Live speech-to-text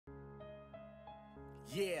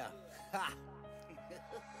Yeah, ha.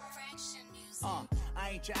 Fraction music.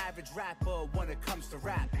 I ain't your average rapper when it comes to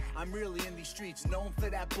rap. I'm really in these streets, known for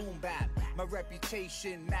that boom bap. My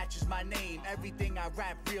reputation matches my name. Everything I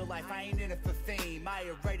rap, real life, I ain't in it for fame. I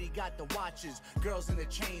already got the watches, girls in the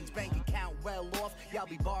chains. Bank account well off, y'all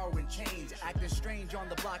be borrowing chains. Acting strange on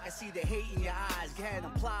the block, I see the hate in your eyes. Go ahead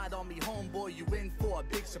and plot on me, homeboy, you in for a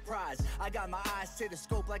big surprise. I got my eyes to the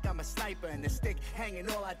scope like I'm a sniper, and the stick hanging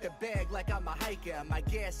all out the bag like I'm a hiker. My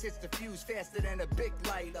gas hits the fuse faster than a big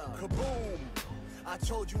lighter. Kaboom! I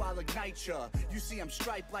told you I'll ignite ya. You see I'm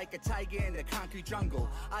striped like a tiger in the concrete jungle.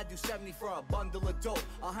 I do 70 for a bundle of dope,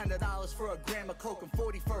 $100 for a gram of coke, and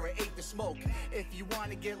 40 for an eighth to smoke. If you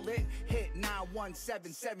wanna get lit, hit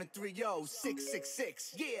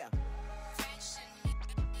 917-730-666. Yeah. Fraction.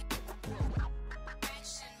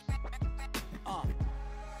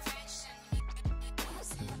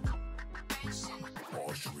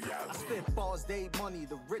 I spit bars, they money,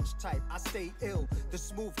 the rich type. I stay ill, the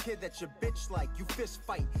smooth kid that your bitch like. You fist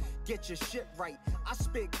fight, get your shit right. I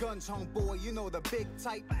spit guns, homeboy, you know the big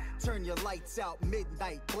type. Turn your lights out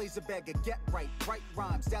midnight, blaze a bag of get right. Write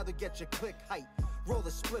rhymes, that'll get your click height. Roll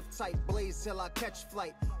a spliff tight, blaze till I catch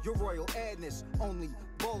flight. Your royal airness, only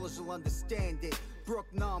ballers will understand it. Brook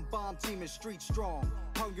non-bomb team is street strong.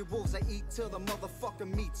 Hungry wolves, I eat till the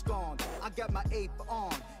motherfucking meat's gone. I got my ape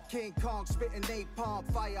on, King Kong spitting napalm.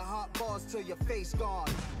 Fire hot bars till your face gone.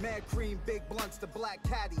 Mad cream, big blunts, the black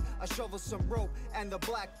caddy. I shovel some rope and the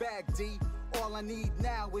black bag, D. All I need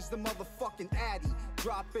now is the motherfucking addy.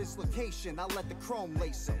 Drop his location, I let the chrome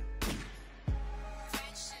lace him.